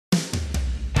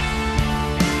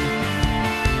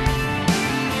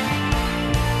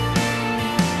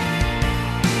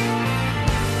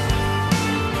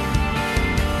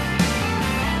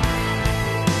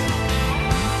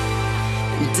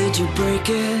Did you break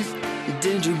it?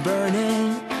 Did you burn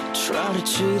it? Try to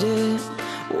cheat it?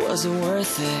 Was it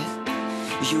worth it?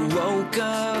 You woke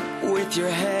up with your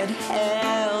head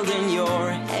held in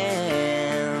your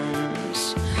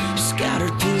hands.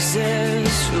 Scattered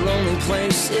pieces, lonely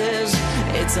places.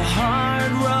 It's a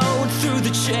hard road through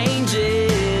the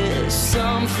changes.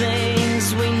 Some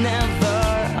things we never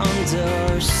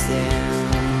understand,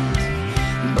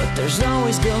 but there's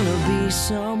always gonna be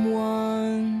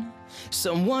someone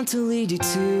to lead you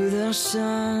to the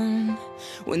sun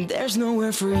when there's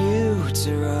nowhere for you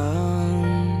to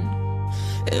run.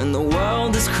 And the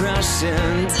world is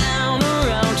crashing down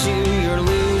around you. You're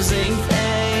losing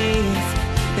faith,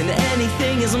 and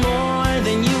anything is more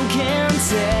than you can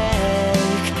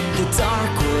take. The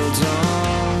dark will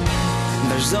dawn.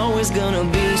 There's always gonna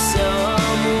be someone.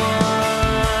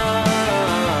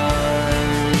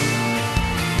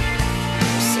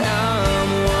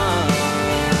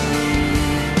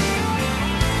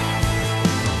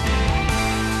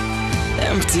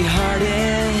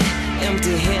 Empty-hearted,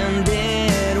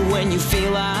 empty-handed, when you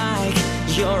feel like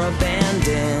you're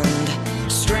abandoned,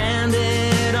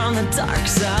 stranded on the dark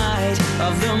side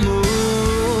of the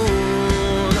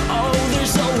moon. Oh,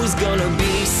 there's always gonna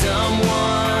be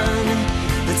someone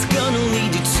that's gonna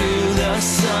lead you to the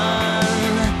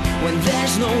sun when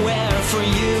there's nowhere for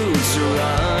you to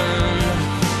run.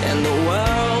 And the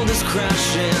world is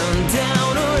crashing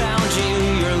down around you.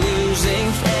 You're losing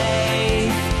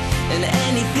faith, and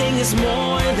anything is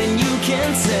more than you can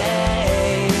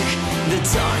take. The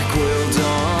dark will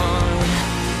dawn.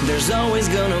 There's always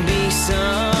gonna be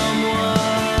someone.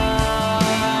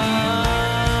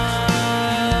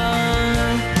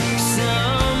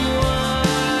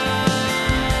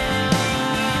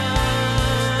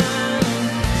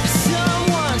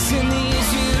 Someone to need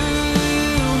you,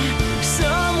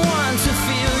 someone to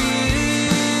feel you,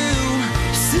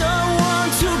 someone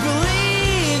to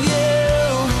believe you,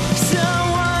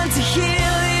 someone to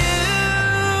heal you.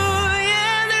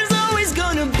 Yeah, there's always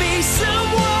gonna be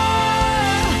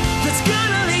someone that's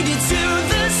gonna lead you to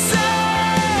the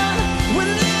sun when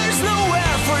there's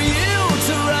nowhere for you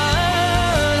to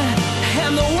run.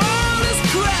 And the world is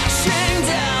crashing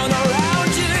down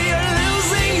around you. You're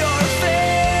losing your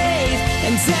faith,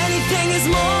 and anything is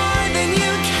more than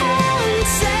you can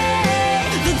say.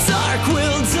 The dark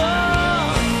will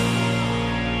dawn.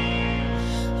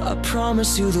 I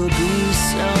promise you there'll be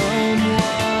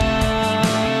someone.